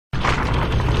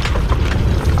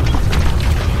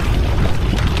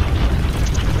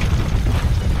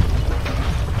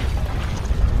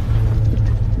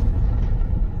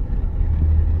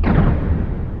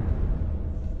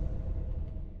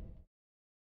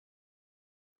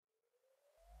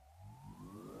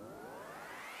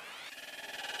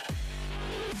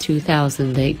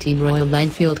2018 Royal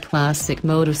Enfield Classic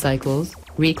Motorcycles,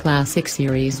 Classic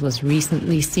Series was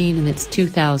recently seen in its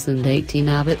 2018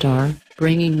 avatar,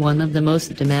 bringing one of the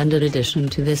most demanded addition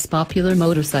to this popular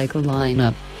motorcycle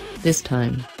lineup. This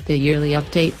time, the yearly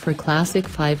update for Classic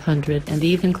 500 and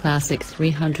even Classic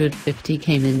 350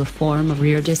 came in the form of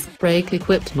rear disc brake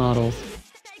equipped models.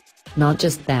 Not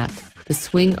just that, the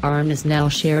swing arm is now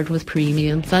shared with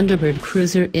premium Thunderbird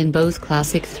Cruiser in both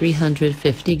Classic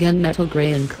 350 Gunmetal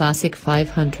Grey and Classic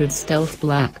 500 Stealth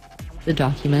Black. The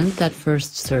document that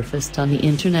first surfaced on the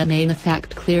internet made a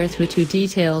fact clear through two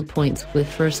detailed points,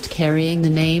 with first carrying the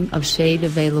name of shade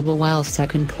available while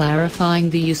second clarifying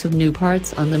the use of new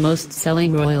parts on the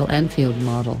most-selling Royal Enfield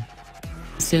model.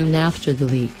 Soon after the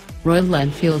leak, Royal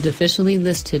Enfield officially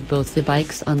listed both the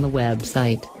bikes on the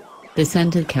website. This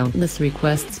ended countless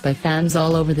requests by fans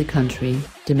all over the country,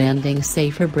 demanding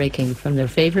safer braking from their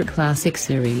favorite Classic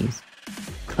series.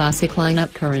 Classic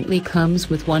lineup currently comes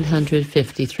with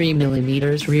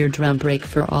 153mm rear drum brake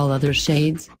for all other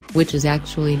shades, which is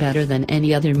actually better than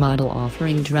any other model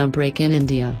offering drum brake in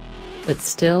India. But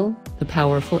still, the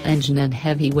powerful engine and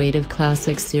heavy weight of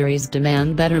Classic series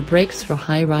demand better brakes for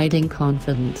high riding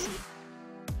confidence.